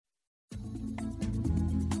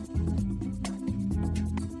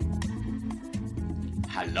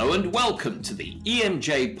Hello and welcome to the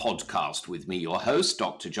EMJ podcast with me, your host,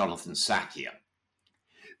 Dr. Jonathan Sakia.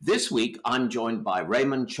 This week, I'm joined by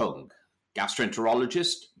Raymond Chung,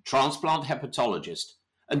 gastroenterologist, transplant hepatologist,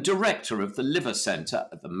 and director of the Liver Center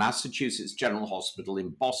at the Massachusetts General Hospital in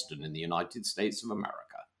Boston in the United States of America,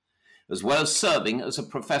 as well as serving as a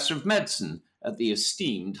professor of medicine at the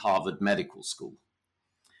esteemed Harvard Medical School.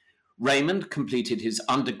 Raymond completed his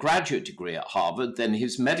undergraduate degree at Harvard, then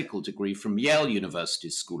his medical degree from Yale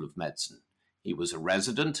University's School of Medicine. He was a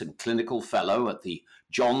resident and clinical fellow at the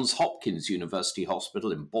Johns Hopkins University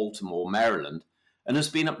Hospital in Baltimore, Maryland, and has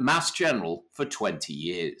been at Mass General for 20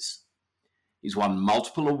 years. He's won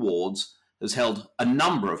multiple awards, has held a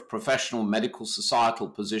number of professional medical societal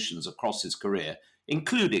positions across his career,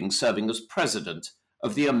 including serving as president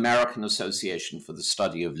of the American Association for the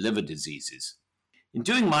Study of Liver Diseases. In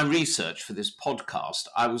doing my research for this podcast,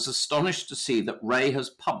 I was astonished to see that Ray has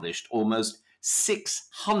published almost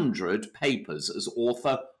 600 papers as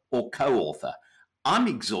author or co-author. I'm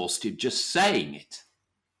exhausted just saying it.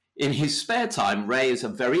 In his spare time, Ray is a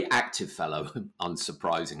very active fellow,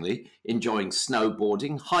 unsurprisingly, enjoying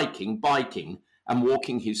snowboarding, hiking, biking, and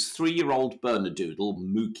walking his 3-year-old Bernedoodle,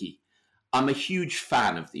 Mookie. I'm a huge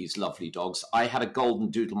fan of these lovely dogs. I had a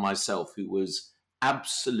golden doodle myself who was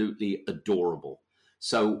absolutely adorable.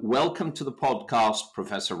 So welcome to the podcast,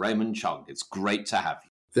 Professor Raymond Chung. It's great to have you.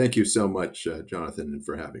 Thank you so much, Jonathan,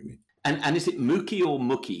 for having me. And is it Mookie or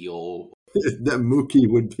Mookie or? The Mookie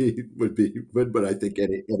would be good, but I think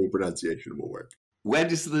any pronunciation will work. Where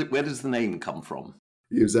does the name come from?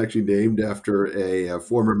 He was actually named after a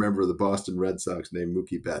former member of the Boston Red Sox named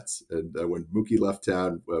Mookie Betts. And when Mookie left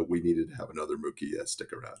town, we needed to have another Mookie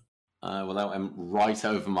stick around. Well, that went right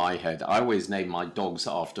over my head. I always name my dogs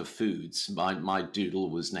after foods. My doodle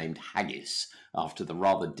was named Haggis, after the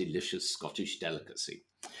rather delicious Scottish delicacy.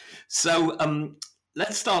 So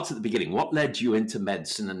let's start at the beginning. What led you into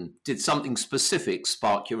medicine, and did something specific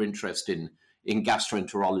spark your interest in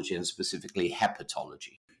gastroenterology and specifically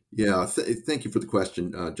hepatology? Yeah, thank you for the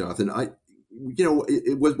question, Jonathan.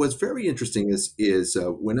 What's very interesting is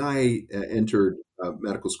when I entered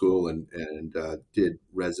medical school and did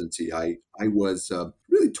residency, I was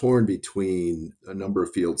really torn between a number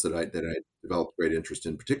of fields that I developed great interest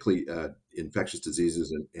in, particularly infectious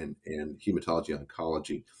diseases and hematology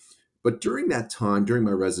oncology. But during that time, during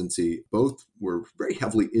my residency, both were very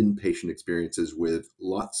heavily inpatient experiences with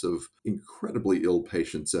lots of incredibly ill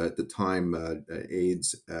patients. At the time,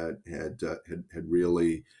 AIDS had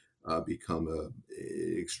really become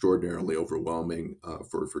extraordinarily overwhelming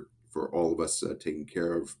for all of us taking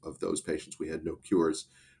care of those patients. We had no cures.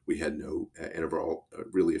 We had no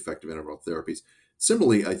really effective antiviral therapies.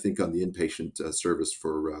 Similarly, I think on the inpatient service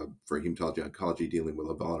for hematology oncology, dealing with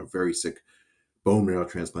a lot of very sick bone marrow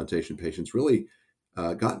transplantation patients really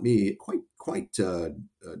got me quite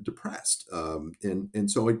depressed. And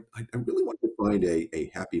so I really wanted to find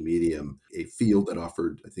a happy medium, a field that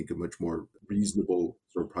offered, I think, a much more reasonable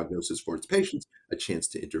sort of prognosis for its patients, a chance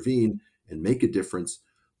to intervene and make a difference,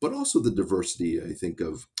 but also the diversity, I think,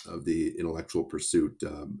 of the intellectual pursuit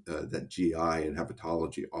that GI and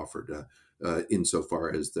hepatology offered,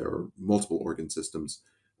 insofar as there are multiple organ systems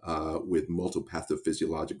with multiple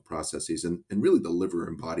pathophysiologic processes. And really the liver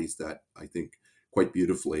embodies that, I think, quite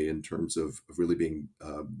beautifully in terms of really being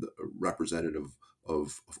representative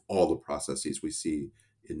of all the processes we see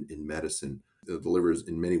in medicine. The liver is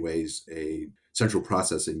in many ways a central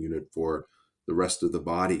processing unit for the rest of the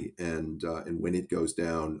body, and when it goes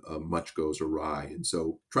down, much goes awry. And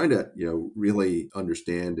so, trying to really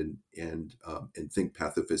understand and think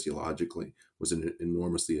pathophysiologically was an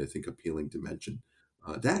enormously, I think, appealing dimension.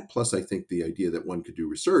 That plus, I think, the idea that one could do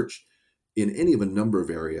research in any of a number of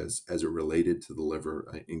areas as it related to the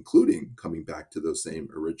liver, including coming back to those same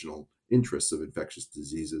original interests of infectious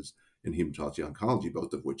diseases and hematology oncology,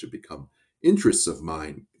 both of which have become interests of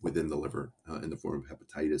mine within the liver in the form of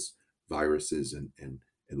hepatitis, viruses, and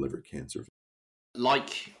liver cancer.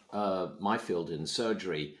 Like my field in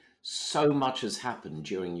surgery, so much has happened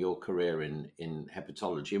during your career in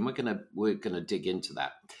hepatology, and we're gonna dig into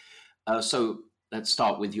that. So let's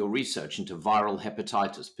start with your research into viral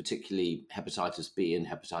hepatitis, particularly hepatitis B and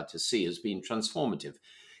hepatitis C, has been transformative.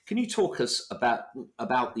 Can you talk us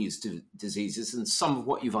about these diseases and some of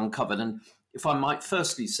what you've uncovered? And if I might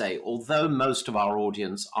firstly say, although most of our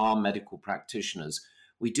audience are medical practitioners,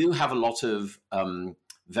 we do have a lot of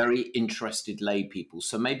very interested lay people.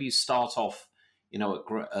 So maybe you start off, at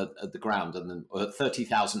the ground and then at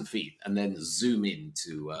 30,000 feet, and then zoom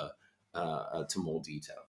into to more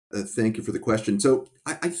detail. Thank you for the question. So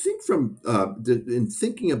I think from in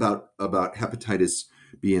thinking about hepatitis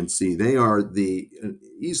B, and C. They are the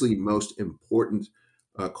easily most important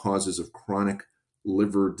causes of chronic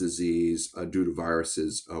liver disease due to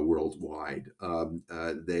viruses worldwide.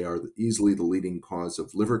 They are easily the leading cause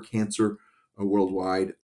of liver cancer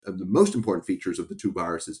worldwide. The most important features of the two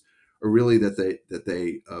viruses are really that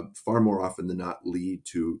they far more often than not lead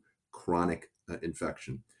to chronic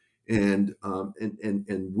infection. And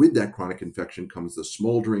with that chronic infection comes the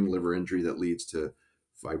smoldering liver injury that leads to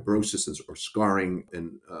fibrosis or scarring,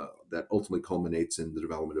 and that ultimately culminates in the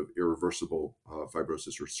development of irreversible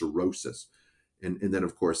fibrosis or cirrhosis. And then,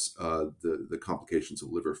 of course, the complications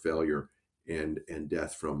of liver failure and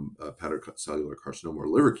death from hepatocellular carcinoma or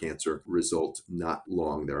liver cancer result not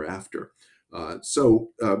long thereafter.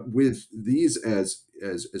 With these as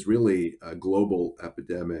really global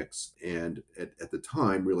epidemics, and at the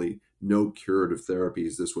time really no curative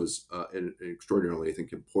therapies, this was an extraordinarily, I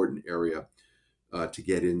think, important area to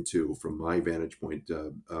get into from my vantage point.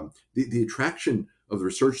 The attraction of the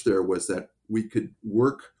research there was that we could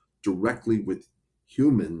work directly with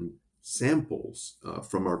human samples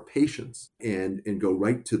from our patients and go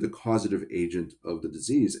right to the causative agent of the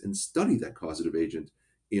disease and study that causative agent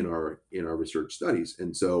in our research studies.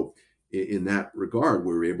 And so in that regard,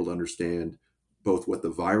 we were able to understand both what the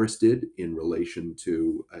virus did in relation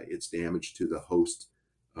to its damage to the host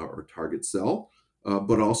or target cell,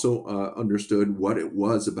 but also understood what it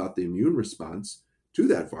was about the immune response to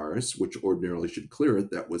that virus, which ordinarily should clear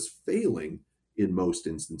it, that was failing in most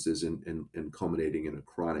instances and culminating in a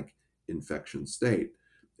chronic infection state.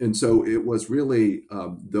 And so it was really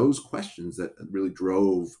those questions that really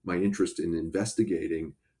drove my interest in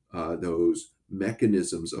investigating those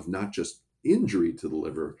mechanisms of not just injury to the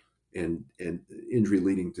liver and injury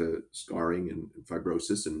leading to scarring and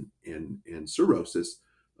fibrosis and cirrhosis,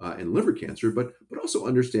 and liver cancer, but also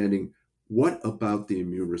understanding what about the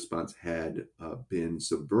immune response had been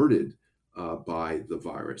subverted by the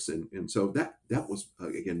virus. And so that was,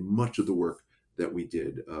 again, much of the work that we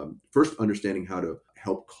did. First, understanding how to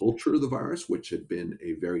help culture the virus, which had been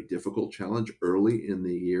a very difficult challenge early in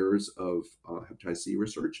the years of hepatitis C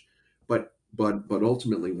research. But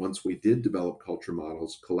ultimately, once we did develop culture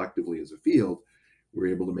models collectively as a field, we were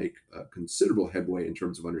able to make considerable headway in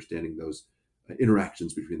terms of understanding those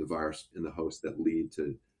interactions between the virus and the host that lead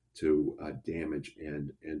to damage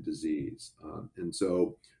and disease. And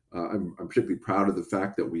so I'm particularly proud of the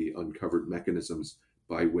fact that we uncovered mechanisms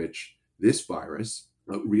by which this virus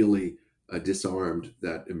really disarmed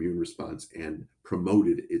that immune response and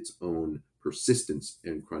promoted its own persistence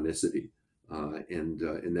and chronicity. And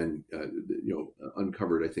then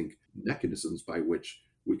uncovered, I think, mechanisms by which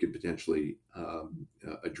we could potentially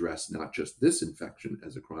address not just this infection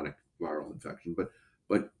as a chronic viral infection, but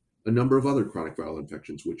a number of other chronic viral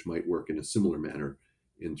infections which might work in a similar manner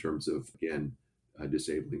in terms of, again,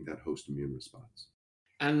 disabling that host immune response.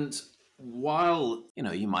 And while,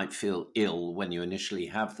 you might feel ill when you initially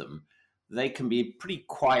have them, they can be pretty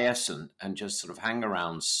quiescent and just sort of hang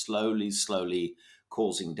around slowly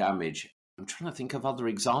causing damage. I'm trying to think of other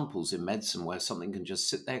examples in medicine where something can just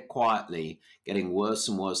sit there quietly, getting worse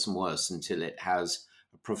and worse and worse until it has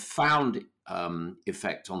a profound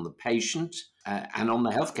effect on the patient and on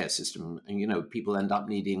the healthcare system. And, people end up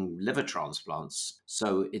needing liver transplants.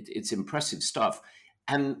 So it's impressive stuff.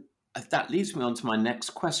 And that leads me on to my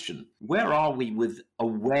next question. Where are we with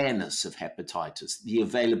awareness of hepatitis, the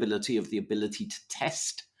availability of the ability to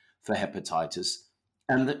test for hepatitis,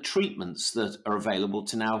 and the treatments that are available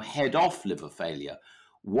to now head off liver failure?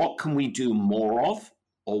 What can we do more of,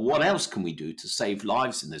 or what else can we do to save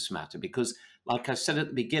lives in this matter? Because, like I said at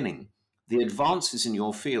the beginning, the advances in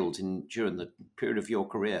your field during the period of your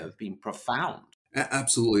career have been profound.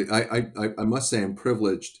 Absolutely. I must say I'm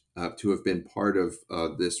privileged to have been part of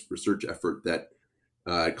this research effort that,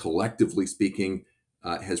 collectively speaking,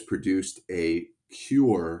 has produced a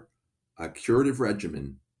curative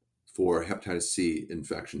regimen for hepatitis C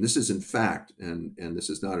infection. This is, in fact, and this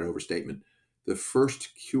is not an overstatement, the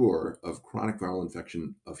first cure of chronic viral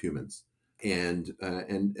infection of humans. And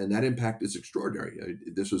that impact is extraordinary.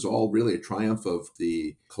 This was all really a triumph of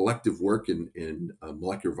the collective work in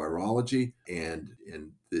molecular virology and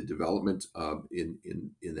in the development in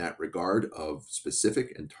that regard of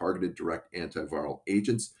specific and targeted direct antiviral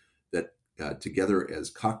agents that together as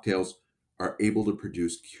cocktails are able to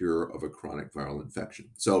produce cure of a chronic viral infection.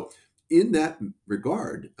 So in that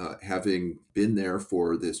regard, having been there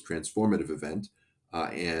for this transformative event,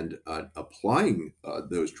 and applying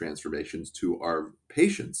those transformations to our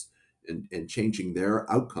patients and changing their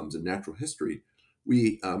outcomes in natural history,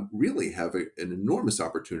 we really have an enormous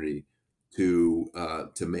opportunity to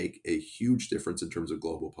make a huge difference in terms of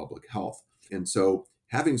global public health. And so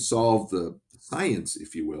having solved the science,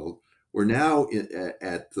 if you will, we're now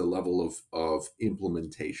at the level of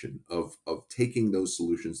implementation, of taking those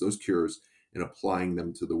solutions, those cures, and applying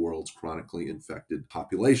them to the world's chronically infected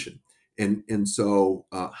population. And so,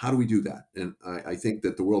 how do we do that? And I think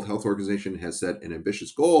that the World Health Organization has set an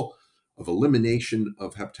ambitious goal of elimination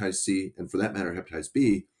of hepatitis C, and for that matter, hepatitis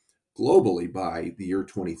B, globally by the year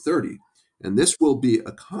 2030. And this will be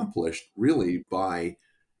accomplished really by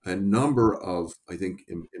a number of, I think,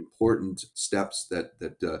 important steps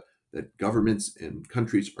that governments and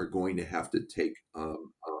countries are going to have to take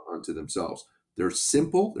onto themselves. They're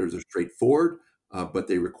simple, they're straightforward, but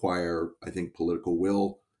they require, I think, political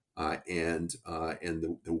will and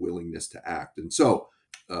the willingness to act. And so,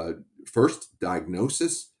 first,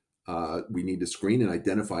 diagnosis. We need to screen and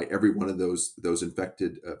identify every one of those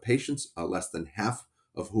infected patients, less than half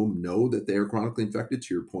of whom know that they are chronically infected.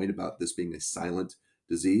 To your point about this being a silent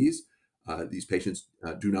disease, these patients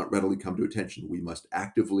do not readily come to attention. We must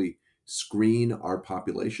actively screen our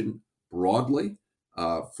population broadly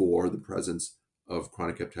for the presence of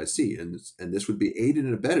chronic hepatitis C. And this would be aided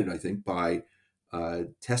and abetted, I think, by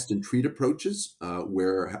test and treat approaches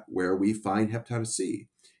where we find hepatitis C.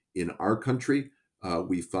 In our country,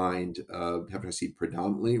 we find hepatitis C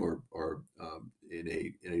predominantly or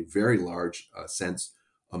in a very large sense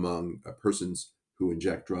among persons who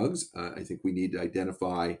inject drugs. I think we need to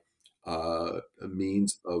identify a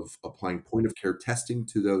means of applying point of care testing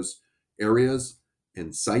to those areas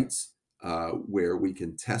and sites where we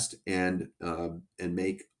can test and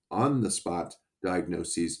make on the spot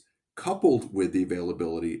diagnoses, coupled with the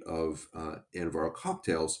availability of antiviral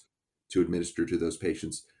cocktails to administer to those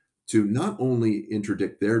patients, to not only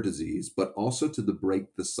interdict their disease, but also to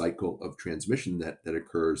break the cycle of transmission that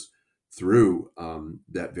occurs through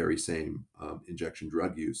that very same injection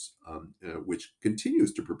drug use, which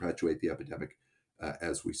continues to perpetuate the epidemic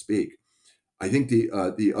as we speak. I think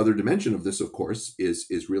the other dimension of this, of course,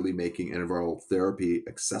 is really making antiviral therapy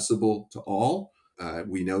accessible to all.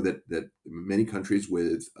 We know that many countries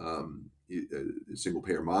with single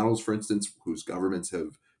payer models, for instance, whose governments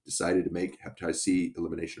have decided to make hepatitis C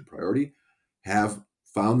elimination a priority, have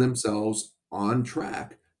found themselves on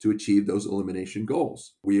track to achieve those elimination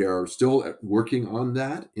goals. We are still working on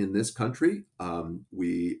that in this country.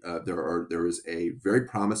 There is a very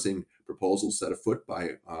promising proposal set afoot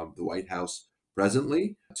by the White House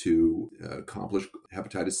presently to accomplish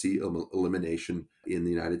hepatitis C elimination in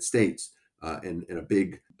the United States. And a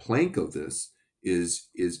big plank of this is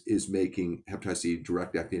making hepatitis C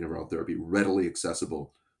direct acting antiviral therapy readily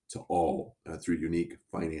accessible to all through unique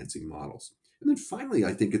financing models. And then finally,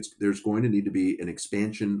 I think there's going to need to be an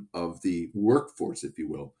expansion of the workforce, if you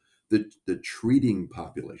will, the treating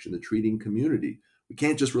population, the treating community. We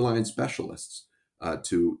can't just rely on specialists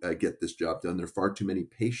to get this job done. There are far too many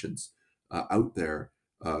patients out there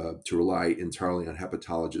to rely entirely on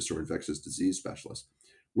hepatologists or infectious disease specialists.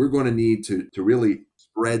 We're going to need to really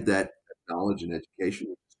spread that knowledge and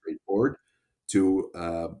education straightforward to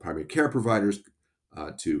primary care providers,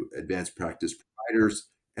 to advanced practice providers,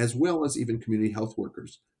 as well as even community health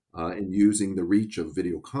workers, in using the reach of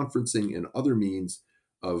video conferencing and other means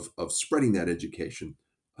of spreading that education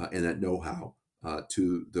and that know-how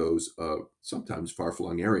to those sometimes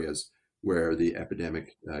far-flung areas where the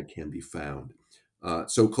epidemic can be found.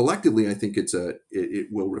 So collectively, I think it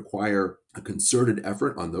will require a concerted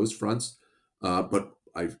effort on those fronts, but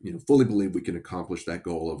I fully believe we can accomplish that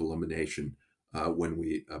goal of elimination when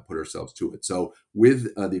we put ourselves to it. So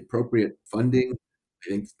with the appropriate funding, I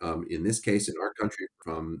think in this case, in our country,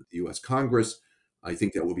 from the U.S. Congress, I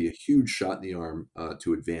think that will be a huge shot in the arm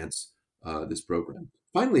to advance this program.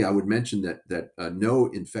 Finally, I would mention that no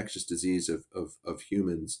infectious disease of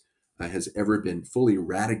humans has ever been fully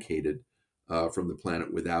eradicated from the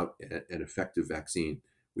planet without an effective vaccine.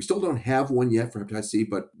 We still don't have one yet for hepatitis C,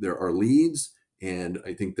 but there are leads. And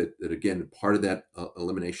I think that again, part of that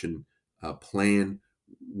elimination plan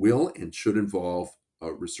will and should involve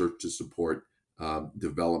research to support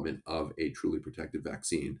development of a truly protective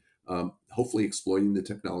vaccine, hopefully exploiting the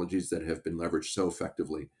technologies that have been leveraged so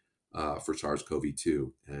effectively for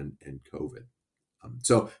SARS-CoV-2 and COVID.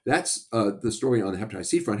 So that's the story on the hepatitis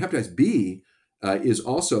C front. Hepatitis B is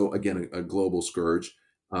also, again, a global scourge,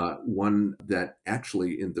 one that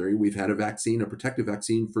actually, in theory, we've had a protective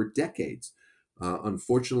vaccine for decades.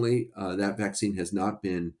 Unfortunately, that vaccine has not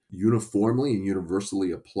been uniformly and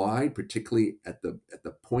universally applied, particularly at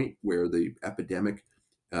the point where the epidemic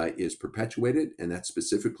is perpetuated, and that's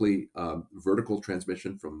specifically vertical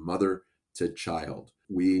transmission from mother to child.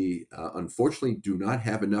 We unfortunately do not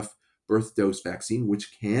have enough birth dose vaccine,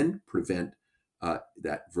 which can prevent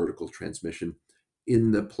that vertical transmission.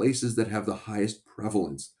 in the places that have the highest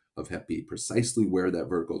prevalence of Hep B, precisely where that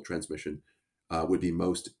vertical transmission would be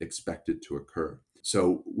most expected to occur.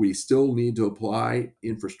 So we still need to apply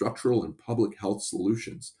infrastructural and public health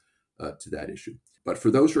solutions to that issue. But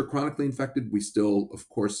for those who are chronically infected, we still, of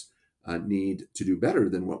course, need to do better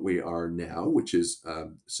than what we are now, which is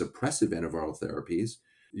suppressive antiviral therapies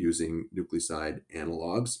using nucleoside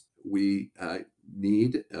analogs. We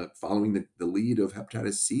need, following the lead of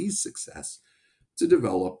hepatitis C's success, to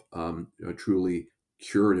develop truly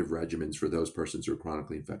curative regimens for those persons who are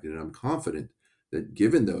chronically infected. And I'm confident that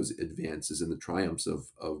given those advances and the triumphs of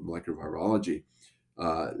molecular virology,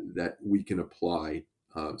 that we can apply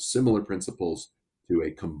similar principles to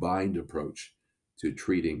a combined approach to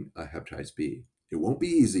treating hepatitis B. It won't be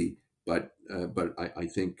easy, but I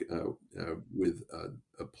think with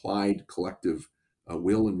applied collective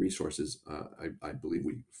will and resources, I believe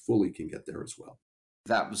we fully can get there as well.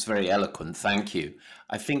 That was very eloquent. Thank you.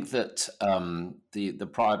 I think that the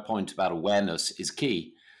prior point about awareness is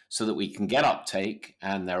key, so that we can get uptake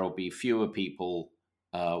and there will be fewer people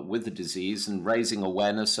with the disease, and raising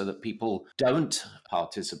awareness so that people don't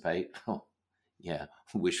participate. Oh, yeah,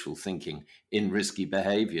 wishful thinking, in risky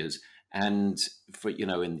behaviors. And for, in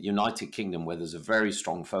the United Kingdom, where there's a very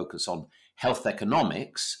strong focus on health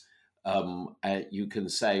economics, you can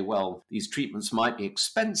say, well, these treatments might be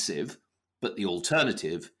expensive, but the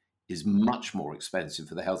alternative is much more expensive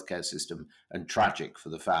for the healthcare system and tragic for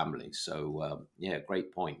the family. So, yeah,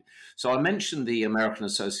 great point. So I mentioned the American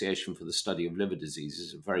Association for the Study of Liver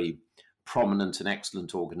Diseases, a very prominent and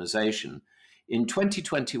excellent organization. In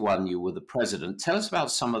 2021, you were the president. Tell us about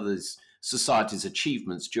some of the society's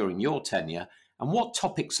achievements during your tenure, and what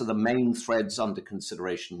topics are the main threads under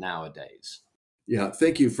consideration nowadays? Yeah,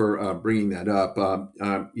 thank you for bringing that up.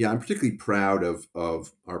 Yeah, I'm particularly proud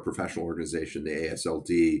of our professional organization, the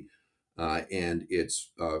ASLD, and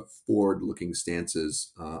its forward-looking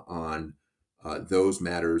stances on those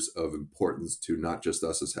matters of importance to not just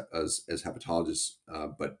us as hepatologists,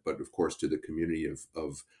 but of course to the community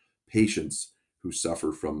of patients who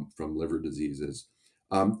suffer from liver diseases.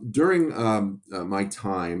 During my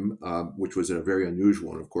time, which was a very unusual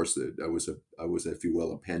one, of course, I was, if you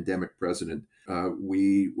will, a pandemic president.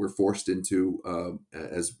 We were forced into,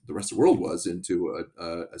 as the rest of the world was, into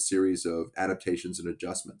a series of adaptations and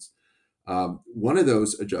adjustments. One of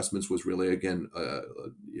those adjustments was really, again,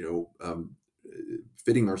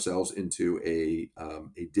 fitting ourselves into a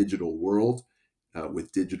digital world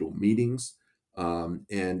with digital meetings.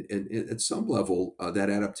 And at some level, that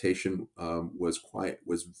adaptation was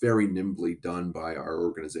very nimbly done by our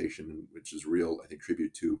organization, which is real, I think,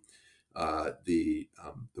 tribute to the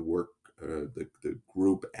work, the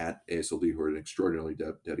group at ASLD, who are an extraordinarily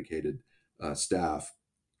dedicated staff.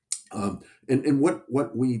 And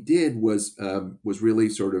what we did was really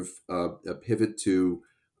sort of a pivot to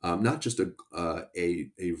not just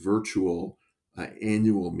a virtual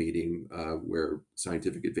annual meeting where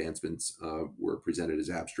scientific advancements were presented as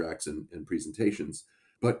abstracts and presentations,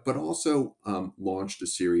 but also launched a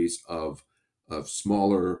series of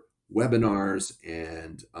smaller webinars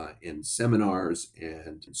and seminars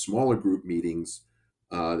and smaller group meetings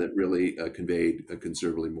that really conveyed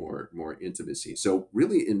considerably more intimacy. So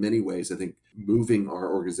really, in many ways, I think moving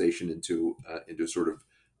our organization into sort of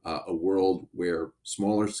a world where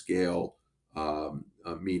smaller scale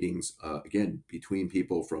meetings, again, between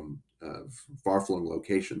people from far-flung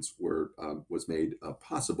locations was made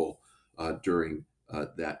possible during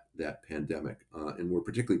that pandemic. And we're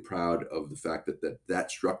particularly proud of the fact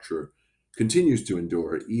that structure continues to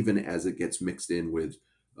endure, even as it gets mixed in with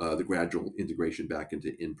the gradual integration back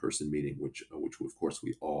into in-person meeting, which of course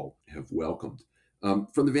we all have welcomed.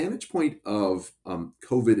 From the vantage point of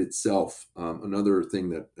COVID itself, another thing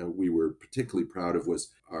that we were particularly proud of was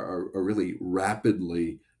our really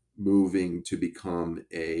rapidly moving to become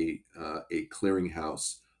a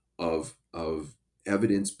clearinghouse of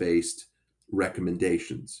evidence-based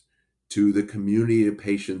recommendations to the community of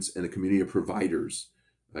patients and the community of providers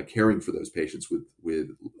caring for those patients with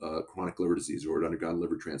chronic liver disease or had undergone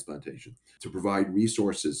liver transplantation, to provide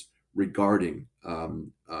resources regarding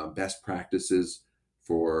best practices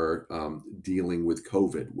for dealing with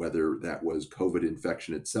COVID, whether that was COVID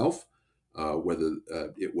infection itself, whether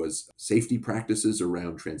it was safety practices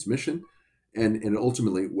around transmission, and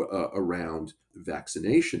ultimately around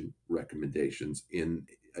vaccination recommendations in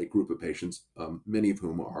a group of patients, many of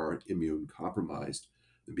whom are immune compromised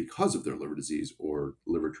because of their liver disease or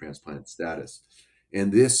liver transplant status.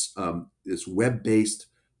 And this web-based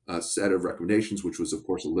set of recommendations, which was, of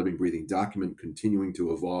course, a living, breathing document continuing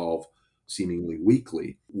to evolve seemingly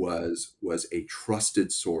weekly, was a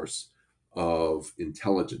trusted source of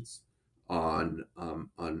intelligence on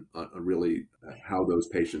really how those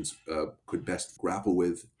patients could best grapple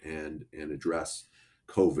with and address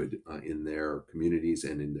COVID in their communities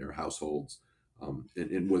and in their households.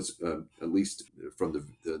 And was at least from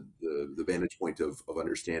the vantage point of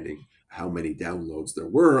understanding how many downloads there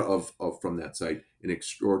were of from that site, an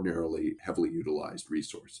extraordinarily heavily utilized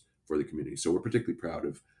resource for the community. So we're particularly proud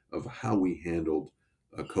of how we handled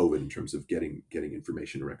COVID in terms of getting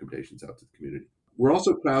information and recommendations out to the community. We're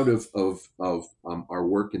also proud of our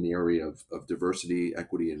work in the area of diversity,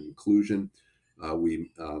 equity, and inclusion. We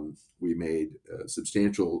made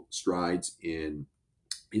substantial strides in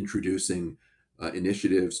introducing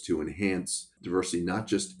initiatives to enhance diversity, not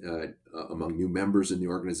just among new members in the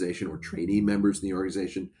organization or trainee members in the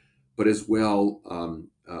organization, but as well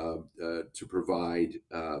to provide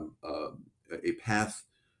a path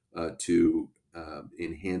to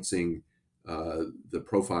enhancing the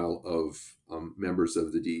profile of members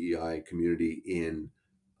of the DEI community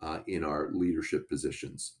in our leadership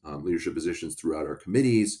positions throughout our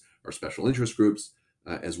committees, our special interest groups,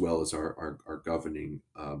 as well as our governing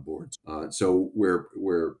boards. So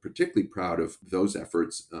we're particularly proud of those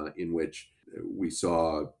efforts in which we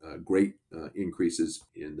saw great increases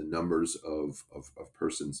in the numbers of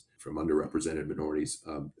persons from underrepresented minorities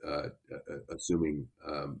assuming,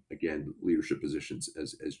 again, leadership positions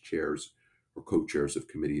as chairs or co-chairs of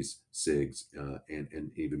committees, SIGs,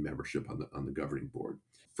 and even membership on the governing board.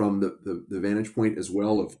 From the vantage point as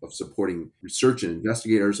well of supporting research and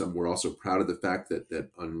investigators, we're also proud of the fact that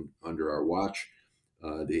under our watch,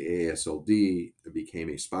 the AASLD became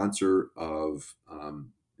a sponsor of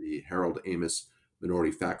the Harold Amos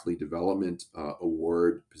Minority Faculty Development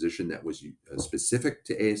Award position that was specific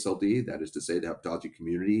to AASLD. That is to say, the hepatology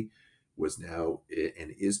community was now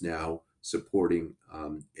and is now supporting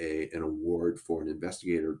an award for an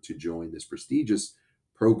investigator to join this prestigious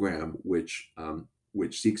program, which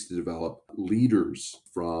seeks to develop leaders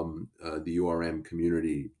from the URM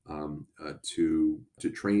community to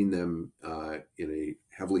train them in a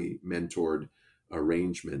heavily mentored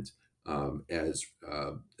arrangement as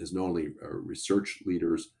not only research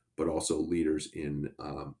leaders but also leaders in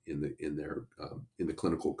the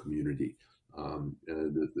clinical community.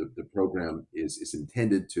 The program is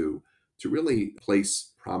intended to really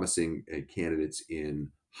place promising candidates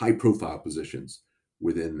in high profile positions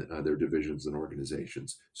within their divisions and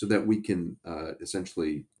organizations so that we can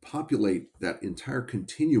essentially populate that entire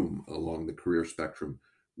continuum along the career spectrum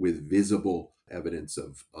with visible evidence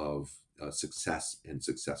of success and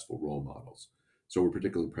successful role models. So we're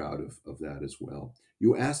particularly proud of that as well.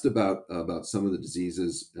 You asked about some of the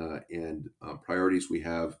diseases and priorities we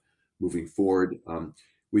have moving forward.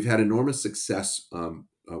 We've had enormous success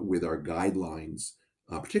with our guidelines,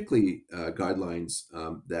 particularly guidelines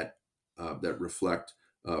that reflect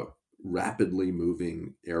rapidly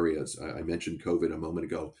moving areas. I mentioned COVID a moment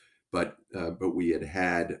ago, but we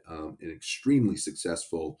had an extremely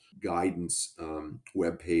successful guidance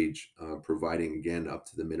webpage providing, again, up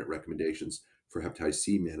to the minute recommendations for hepatitis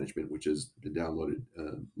C management, which has been downloaded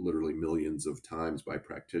literally millions of times by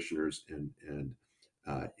practitioners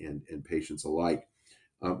and patients alike.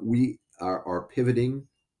 We are pivoting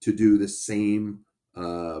to do the same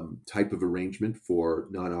type of arrangement for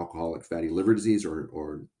non-alcoholic fatty liver disease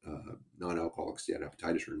or non-alcoholic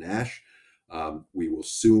steatohepatitis or NASH. We will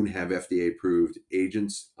soon have FDA-approved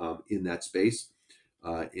agents in that space,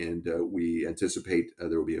 and we anticipate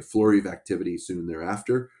there will be a flurry of activity soon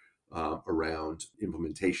thereafter around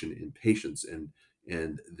implementation in patients,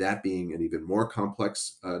 and that being an even more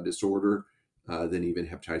complex disorder than even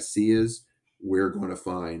hepatitis C is. We're going to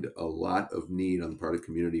find a lot of need on the part of the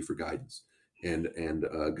community for guidance and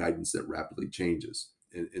guidance that rapidly changes.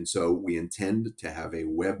 And so we intend to have a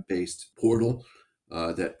web-based portal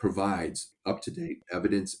that provides up-to-date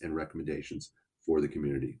evidence and recommendations for the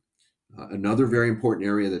community. Another very important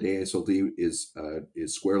area that AASLD is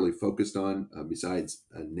squarely focused on, besides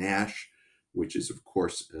NASH, which is of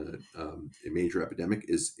course a major epidemic,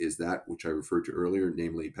 is that which I referred to earlier,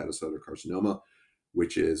 namely hepatocellular carcinoma,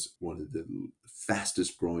 which is one of the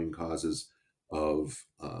fastest growing causes of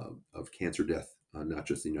cancer death, not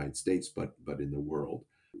just in the United States, but in the world.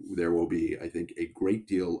 There will be, I think, a great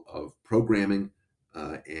deal of programming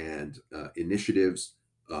and initiatives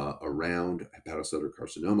around hepatocellular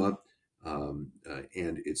carcinoma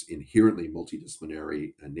and its inherently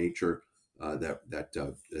multidisciplinary nature that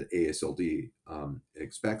AASLD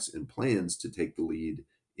expects and plans to take the lead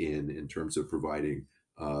in terms of providing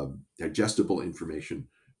digestible information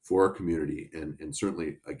for our community and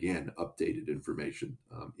certainly, again, updated information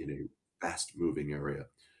in a fast moving area.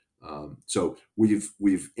 So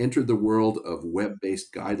we've entered the world of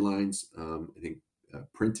web-based guidelines. I think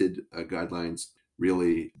printed guidelines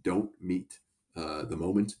really don't meet the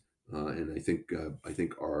moment, and I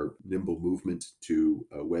think our nimble movement to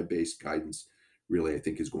web-based guidance really, I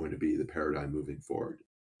think, is going to be the paradigm moving forward.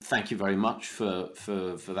 Thank you very much for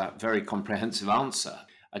that very comprehensive answer.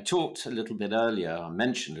 I talked a little bit earlier, I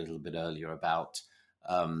mentioned a little bit earlier about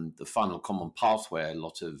the final common pathway, a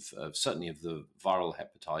lot of certainly of the viral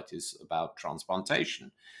hepatitis, about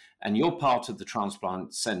transplantation. And you're part of the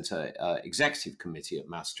Transplant Center Executive Committee at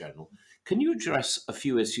Mass General. Can you address a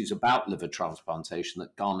few issues about liver transplantation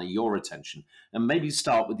that garner your attention? And maybe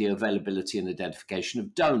start with the availability and identification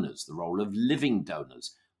of donors, the role of living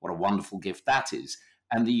donors. What a wonderful gift that is,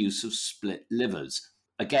 and the use of split livers.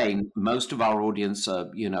 Again, most of our audience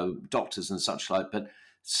are, doctors and such like, but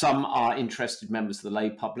some are interested members of the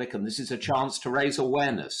lay public, and this is a chance to raise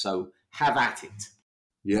awareness. So have at it.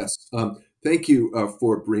 Yes. Thank you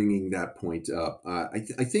for bringing that point up. I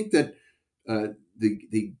think that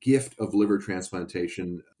the gift of liver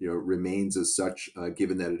transplantation, remains as such,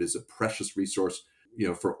 given that it is a precious resource,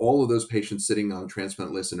 for all of those patients sitting on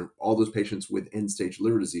transplant lists and all those patients with end-stage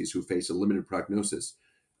liver disease who face a limited prognosis.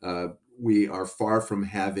 We are far from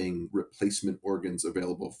having replacement organs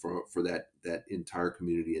available for that entire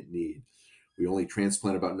community in need. We only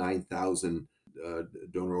transplant about 9,000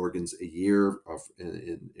 donor organs a year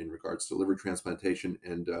in regards to liver transplantation,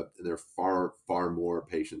 and there are far more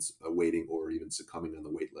patients waiting or even succumbing on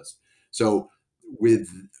the wait list. So with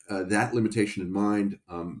that limitation in mind,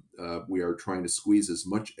 we are trying to squeeze as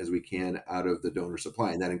much as we can out of the donor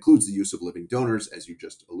supply, and that includes the use of living donors, as you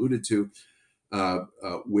just alluded to,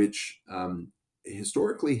 which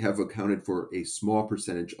historically have accounted for a small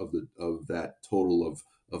percentage of that total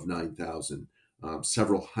of 9,000,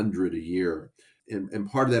 several hundred a year. And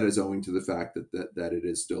part of that is owing to the fact that it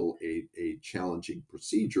is still a challenging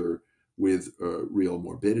procedure with real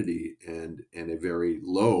morbidity and a very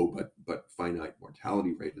low but finite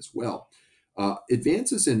mortality rate as well.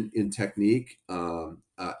 Advances in technique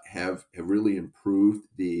have really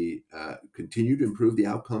continue to improve the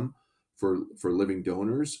outcome for living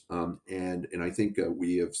donors, and I think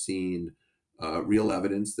we have seen real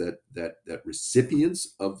evidence that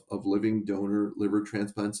recipients of living donor liver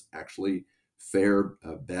transplants actually fare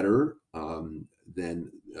better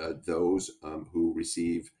than those who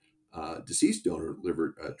receive deceased donor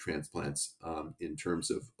liver transplants, in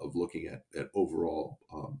terms of looking at overall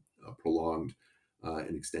prolonged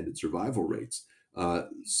and extended survival rates.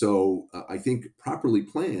 So I think properly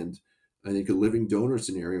planned, I think a living donor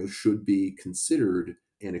scenario should be considered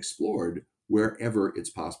and explored wherever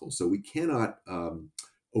it's possible. So we cannot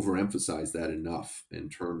overemphasize that enough in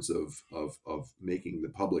terms of making the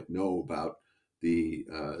public know about the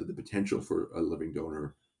potential for a living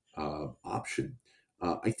donor option.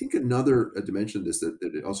 I think another dimension of this that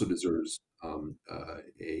it also deserves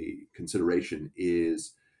a consideration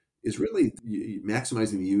is really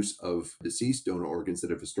maximizing the use of deceased donor organs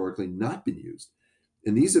that have historically not been used.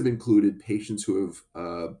 And these have included patients who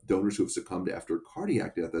have donors who have succumbed after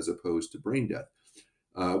cardiac death as opposed to brain death.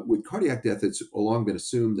 With cardiac death, it's long been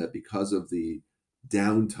assumed that because of the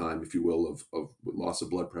downtime, if you will, of loss of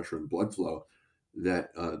blood pressure and blood flow,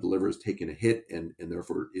 that the liver has taken a hit and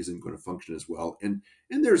therefore isn't going to function as well. And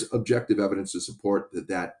there's objective evidence to support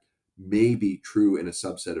that may be true in a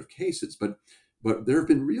subset of cases. But there have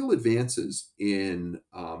been real advances in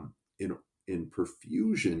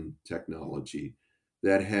perfusion technology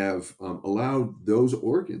that have allowed those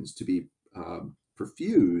organs to be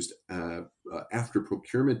perfused after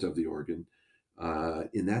procurement of the organ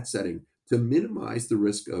in that setting to minimize the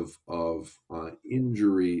risk of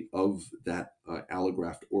injury of that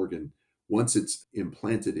allograft organ once it's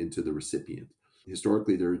implanted into the recipient.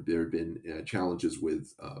 Historically, there have been challenges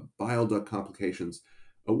with bile duct complications.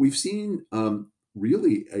 We've seen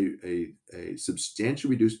really a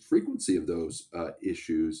substantially reduced frequency of those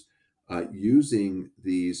issues using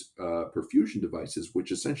these perfusion devices,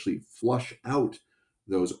 which essentially flush out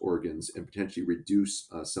those organs and potentially reduce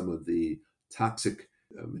some of the toxic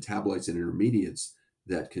metabolites and intermediates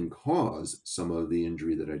that can cause some of the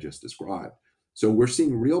injury that I just described. So we're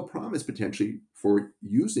seeing real promise potentially for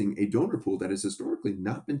using a donor pool that has historically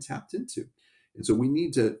not been tapped into. And so we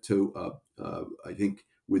need to I think,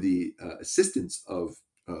 with the assistance of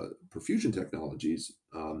perfusion technologies,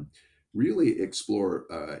 really explore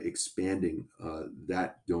expanding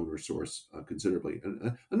that donor source considerably.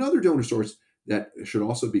 And another donor source that should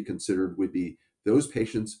also be considered would be those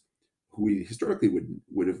patients who we historically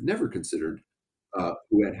would have never considered,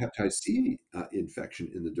 who had hepatitis C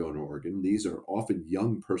infection in the donor organ. These are often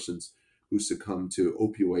young persons who succumbed to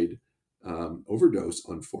opioid overdose,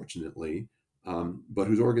 unfortunately, but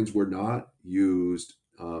whose organs were not used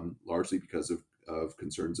largely because of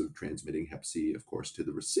concerns of transmitting Hep C, of course, to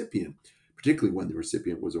the recipient, particularly when the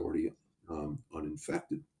recipient was already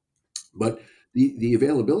uninfected. But the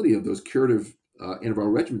availability of those curative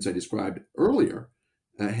antiviral regimens I described earlier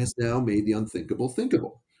has now made the unthinkable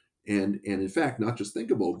thinkable. And in fact, not just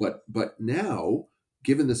thinkable, but now,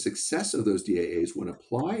 given the success of those DAAs when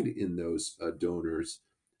applied in those donors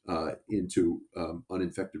into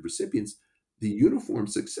uninfected recipients, the uniform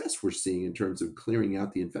success we're seeing in terms of clearing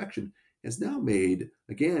out the infection has now made,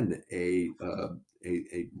 again, a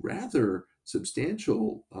rather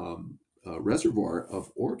substantial reservoir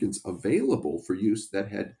of organs available for use that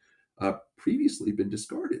had previously been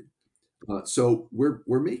discarded. So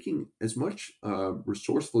we're making as much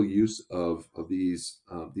resourceful use of these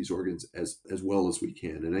organs as well as we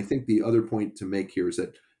can. And I think the other point to make here is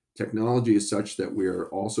that technology is such that we're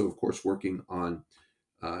also, of course, working on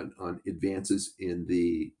advances in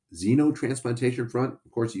the xenotransplantation front,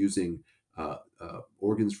 of course, using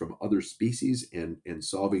organs from other species and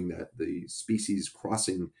solving the species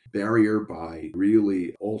crossing barrier by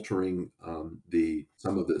really altering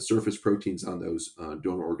some of the surface proteins on those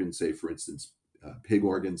donor organs, say, for instance, pig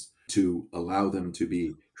organs, to allow them to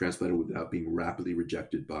be transplanted without being rapidly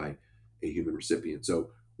rejected by a human recipient. So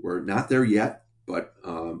we're not there yet, but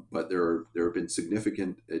there have been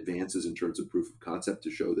significant advances in terms of proof of concept to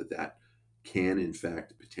show that can, in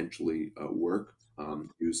fact, potentially work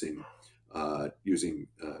using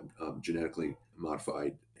genetically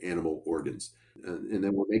modified animal organs. And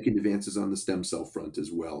then we're making advances on the stem cell front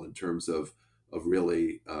as well in terms of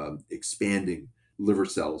really expanding liver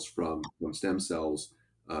cells from stem cells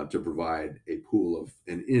to provide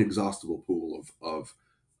an inexhaustible pool of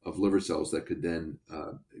liver cells that could then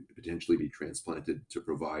potentially be transplanted to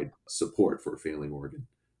provide support for a failing organ.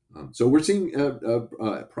 So we're seeing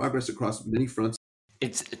progress across many fronts.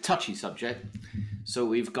 It's a touchy subject. So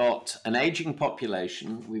we've got an aging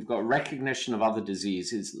population, we've got recognition of other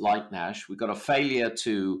diseases like NASH, we've got a failure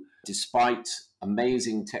to, despite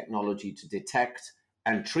amazing technology to detect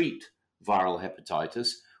and treat viral hepatitis,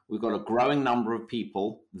 we've got a growing number of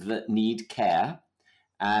people that need care.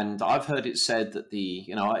 And I've heard it said that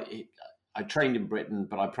I trained in Britain,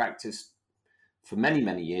 but I practiced for many,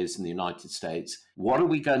 many years in the United States. What are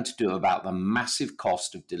we going to do about the massive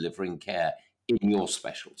cost of delivering care in your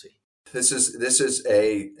specialty? This is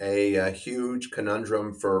a huge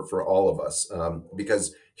conundrum for all of us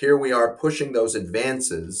because here we are pushing those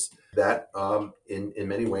advances that in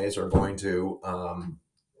many ways are going to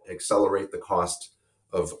accelerate the cost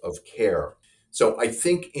of care. So I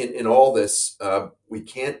think in all this, we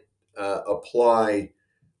can't apply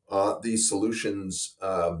these solutions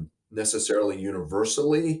necessarily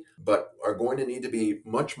universally, but are going to need to be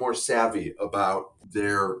much more savvy about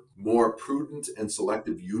their more prudent and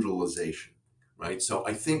selective utilization, right? So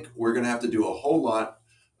I think we're going to have to do a whole lot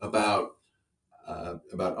about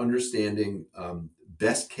understanding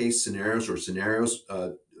best case scenarios or scenarios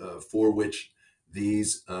for which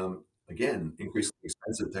these, again, increasingly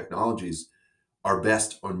expensive technologies are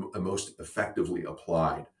best or most effectively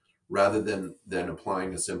applied, rather than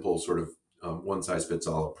applying a simple sort of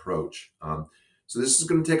one-size-fits-all approach. So this is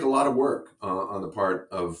going to take a lot of work on the part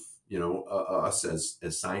of us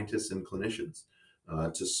as scientists and clinicians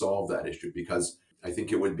to solve that issue, because I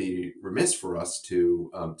think it would be remiss for us to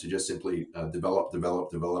just simply develop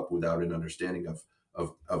without an understanding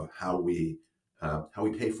of how we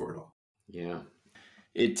pay for it all. Yeah,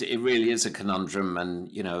 it really is a conundrum,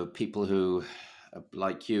 and people who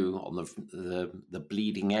like you on the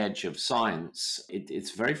bleeding edge of science,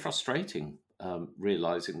 it's very frustrating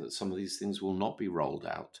realizing that some of these things will not be rolled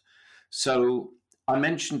out. So I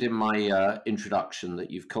mentioned in my introduction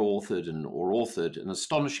that you've co-authored or authored an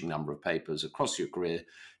astonishing number of papers across your career,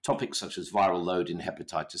 topics such as viral load in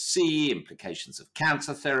hepatitis C, implications of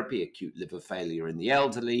cancer therapy, acute liver failure in the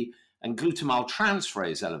elderly, and glutamyl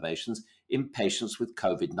transferase elevations in patients with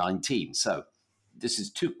COVID-19. So this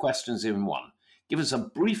is two questions in one. Give us a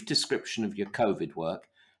brief description of your COVID work,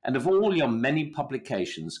 and of all your many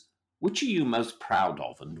publications, which are you most proud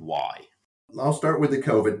of and why? I'll start with the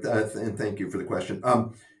COVID, and thank you for the question.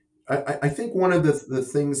 I think one of the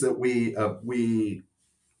things that we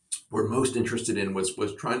were most interested in was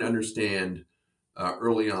trying to understand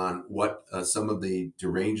early on what some of the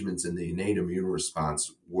derangements in the innate immune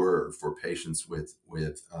response were for patients with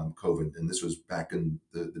COVID, and this was back in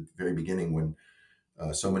the very beginning when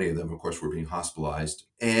so many of them, of course, were being hospitalized.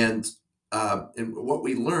 And what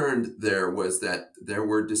we learned there was that there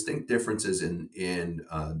were distinct differences in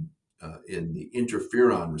in the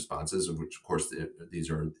interferon responses, of which, of course, these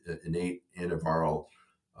are innate antiviral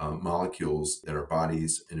molecules that our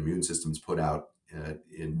bodies and immune systems put out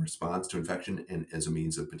in response to infection and as a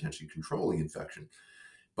means of potentially controlling infection.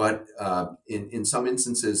 But in some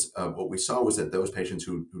instances, what we saw was that those patients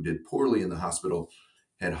who did poorly in the hospital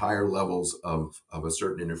had higher levels of a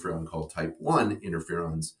certain interferon called type 1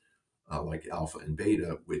 interferons, like alpha and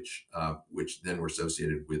beta, which then were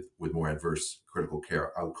associated with more adverse critical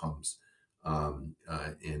care outcomes, and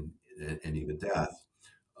even death.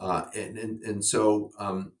 So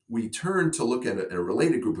we turned to look at a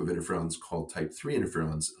related group of interferons called type 3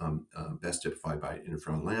 interferons, best typified by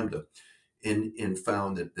interferon lambda, and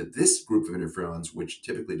found that this group of interferons, which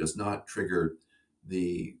typically does not trigger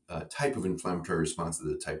the type of inflammatory response that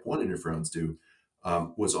the type 1 interferons do,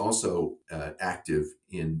 was also active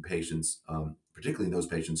in patients, particularly in those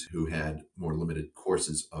patients who had more limited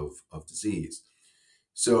courses of disease.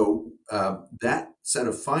 So that set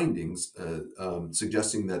of findings,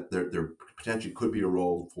 suggesting that there potentially could be a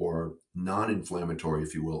role for non-inflammatory,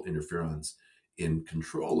 if you will, interferons in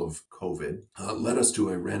control of COVID, led us to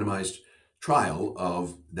a randomized trial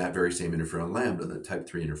of that very same interferon lambda, the type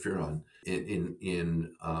 3 interferon,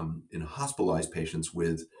 in hospitalized patients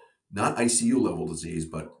with not ICU level disease,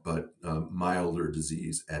 but milder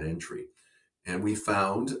disease at entry. And we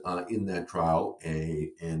found in that trial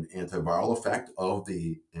an antiviral effect of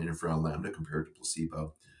the interferon lambda compared to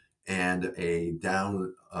placebo, and an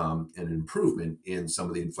improvement in some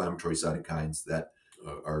of the inflammatory cytokines that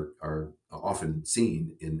are often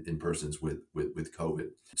seen in persons with COVID.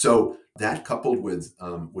 So that, coupled with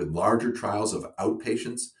larger trials of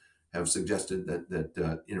outpatients, have suggested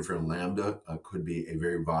that interferon lambda could be a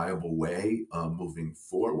very viable way moving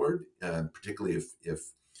forward, particularly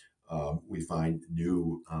if we find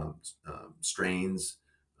new strains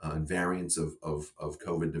and variants of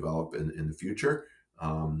COVID develop in the future.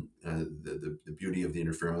 The beauty of the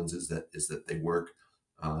interferons is that they work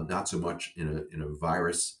not so much in a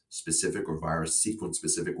virus specific or virus sequence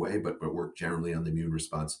specific way, but work generally on the immune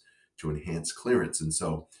response to enhance clearance. And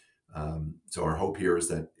so our hope here is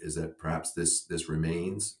that perhaps this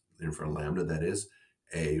remains, interferon lambda, that is,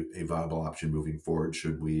 a viable option moving forward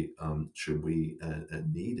should we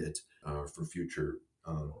need it for future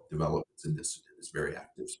developments in this very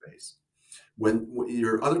active space. When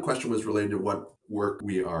your other question was related to what work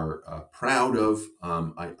we are proud of,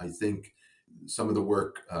 I think some of the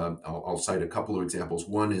work, I'll cite a couple of examples.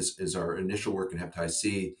 One is our initial work in hepatitis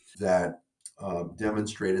C that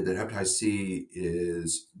demonstrated that hepatitis C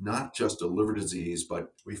is not just a liver disease,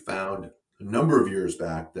 but we found a number of years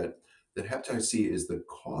back that hepatitis C is the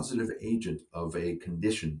causative agent of a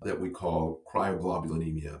condition that we call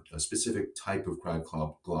cryoglobulinemia, a specific type of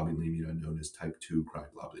cryoglobulinemia known as type 2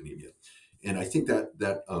 cryoglobulinemia. And I think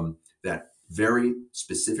that very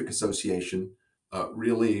specific association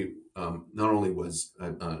really not only was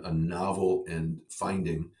a novel and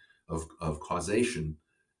finding of causation,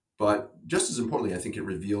 but just as importantly, I think it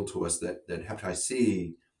revealed to us that hepatitis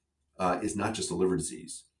C is not just a liver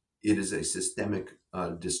disease. It is a systemic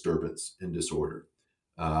disturbance and disorder.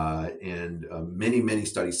 And many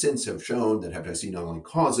studies since have shown that hepatitis C not only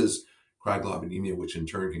causes cryoglobulinemia, which in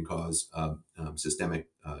turn can cause systemic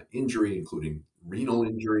injury, including renal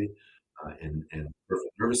injury and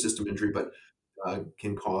peripheral nervous system injury, but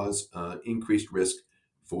can cause increased risk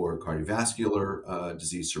for cardiovascular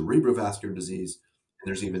disease, cerebrovascular disease, and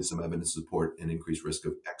there's even some evidence to support an increased risk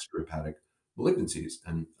of extrahepatic malignancies.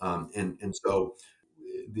 And so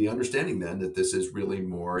the understanding then that this is really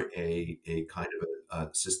more a kind of a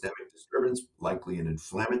systemic disturbance, likely an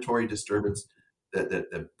inflammatory disturbance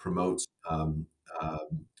that promotes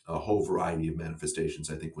a whole variety of manifestations,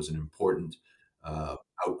 I think was an important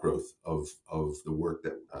outgrowth of the work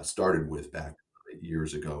that started with back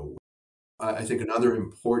years ago. I think another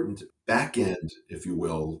important back end, if you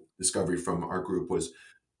will, discovery from our group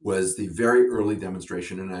was the very early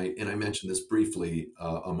demonstration, and I mentioned this briefly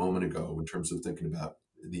a moment ago in terms of thinking about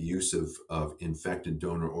the use of infected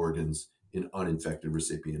donor organs in uninfected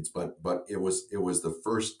recipients. But it was the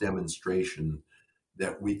first demonstration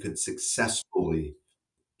that we could successfully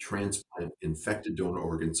transplant infected donor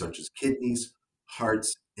organs such as kidneys,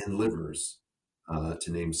 hearts, and livers,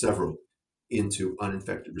 to name several, into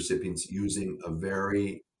uninfected recipients using a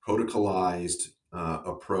very protocolized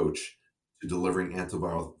approach to delivering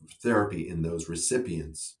antiviral therapy in those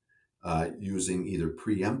recipients, using either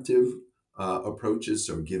preemptive approaches,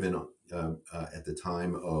 so given at the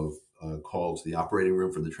time of call to the operating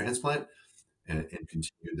room for the transplant and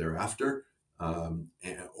continued thereafter,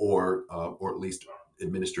 or at least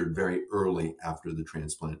administered very early after the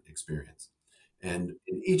transplant experience. And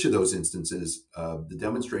in each of those instances, the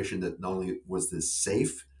demonstration that not only was this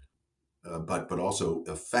safe, but also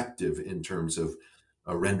effective in terms of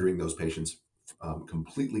rendering those patients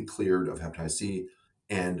completely cleared of hepatitis C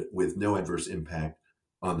and with no adverse impact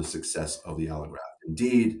on the success of the allograft.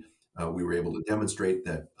 Indeed, we were able to demonstrate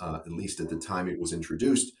that, at least at the time it was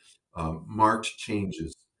introduced, marked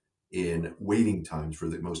changes in waiting times for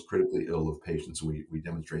the most critically ill of patients. We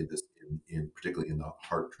demonstrated this particularly in the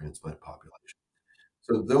heart transplant population.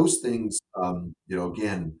 So those things,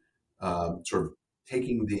 again, sort of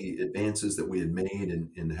taking the advances that we had made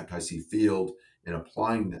in the hepatitis C field and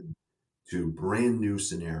applying them to brand new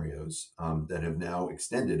scenarios that have now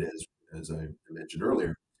extended, as I mentioned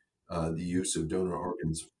earlier, the use of donor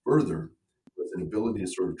organs further, with an ability to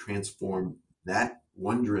sort of transform that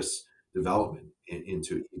wondrous development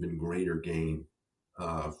into even greater gain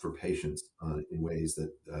for patients in ways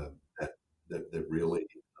that really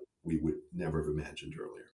we would never have imagined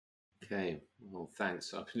earlier. Okay, well,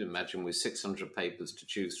 thanks. I can imagine with 600 papers to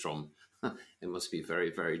choose from, it must be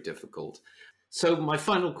very, very difficult. So my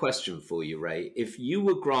final question for you, Ray, if you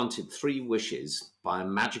were granted 3 wishes by a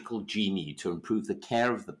magical genie to improve the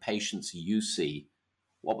care of the patients you see,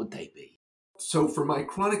 what would they be? So for my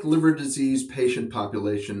chronic liver disease patient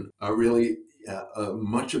population, really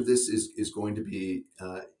much of this is going to be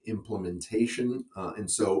implementation. And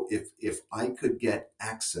so if I could get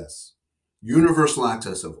access, universal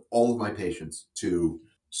access of all of my patients to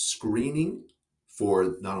screening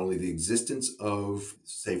for not only the existence of,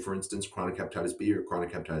 say, for instance, chronic hepatitis B or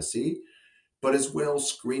chronic hepatitis C, but as well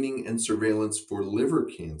screening and surveillance for liver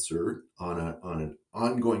cancer on an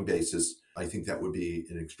ongoing basis, I think that would be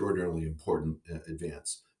an extraordinarily important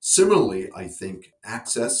advance. Similarly, I think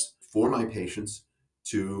access for my patients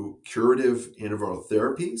to curative antiviral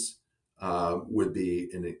therapies would be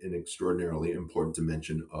an extraordinarily important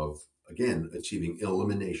dimension of, again, achieving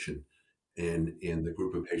elimination in the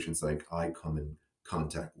group of patients like I come in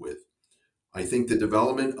contact with. I think the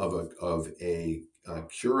development of a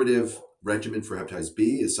curative regimen for hepatitis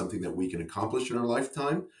B is something that we can accomplish in our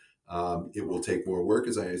lifetime. It will take more work,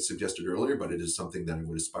 as I suggested earlier, but it is something that I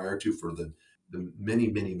would aspire to for the many,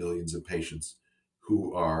 many millions of patients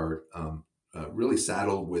who are really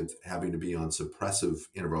saddled with having to be on suppressive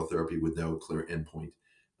antiviral therapy with no clear endpoint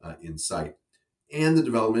in sight. And the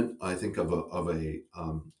development, I think, of a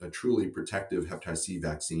truly protective hepatitis C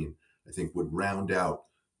vaccine, I think, would round out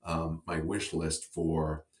my wish list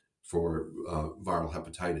for viral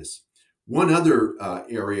hepatitis. One other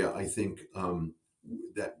area I think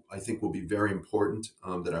that I think will be very important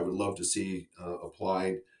that I would love to see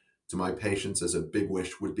applied to my patients as a big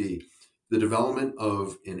wish would be the development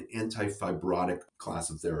of an antifibrotic class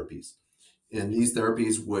of therapies. And these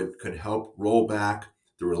therapies could help roll back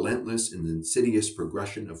the relentless and insidious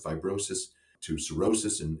progression of fibrosis to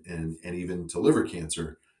cirrhosis and even to liver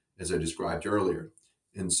cancer, as I described earlier.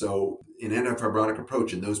 And so an antifibrotic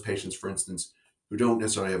approach in those patients, for instance, who don't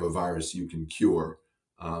necessarily have a virus you can cure,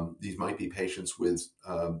 these might be patients with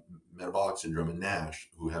metabolic syndrome and NASH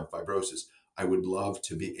who have fibrosis. I would love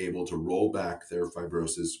to be able to roll back their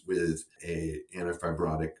fibrosis with an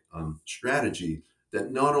antifibrotic strategy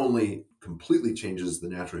that not only completely changes the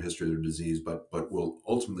natural history of their disease, but will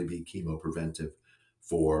ultimately be chemopreventive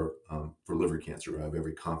for liver cancer. I have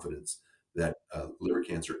every confidence that liver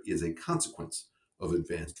cancer is a consequence of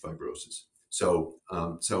advanced fibrosis. So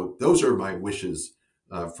those are my wishes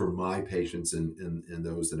for my patients and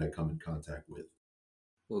those that I come in contact with.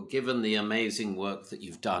 Well, given the amazing work that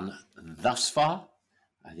you've done thus far,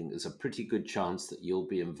 I think there's a pretty good chance that you'll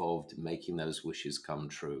be involved in making those wishes come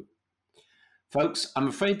true. Folks, I'm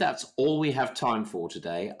afraid that's all we have time for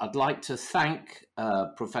today. I'd like to thank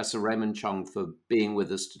Professor Raymond Chung for being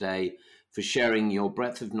with us today, for sharing your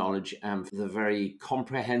breadth of knowledge and for the very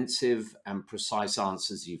comprehensive and precise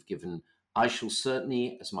answers you've given. I shall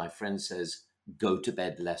certainly, as my friend says, go to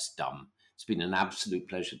bed less dumb. It's been an absolute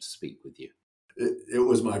pleasure to speak with you. It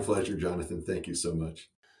was my pleasure, Jonathan. Thank you so much.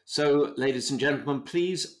 So, ladies and gentlemen,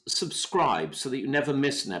 please subscribe so that you never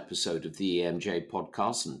miss an episode of the EMJ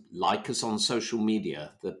podcast, and like us on social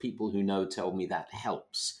media. The people who know tell me that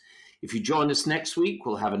helps. If you join us next week,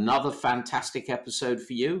 we'll have another fantastic episode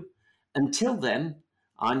for you. Until then,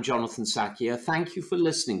 I'm Jonathan Sackia. Thank you for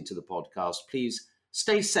listening to the podcast. Please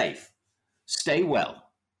stay safe, stay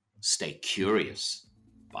well, stay curious.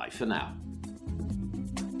 Bye for now.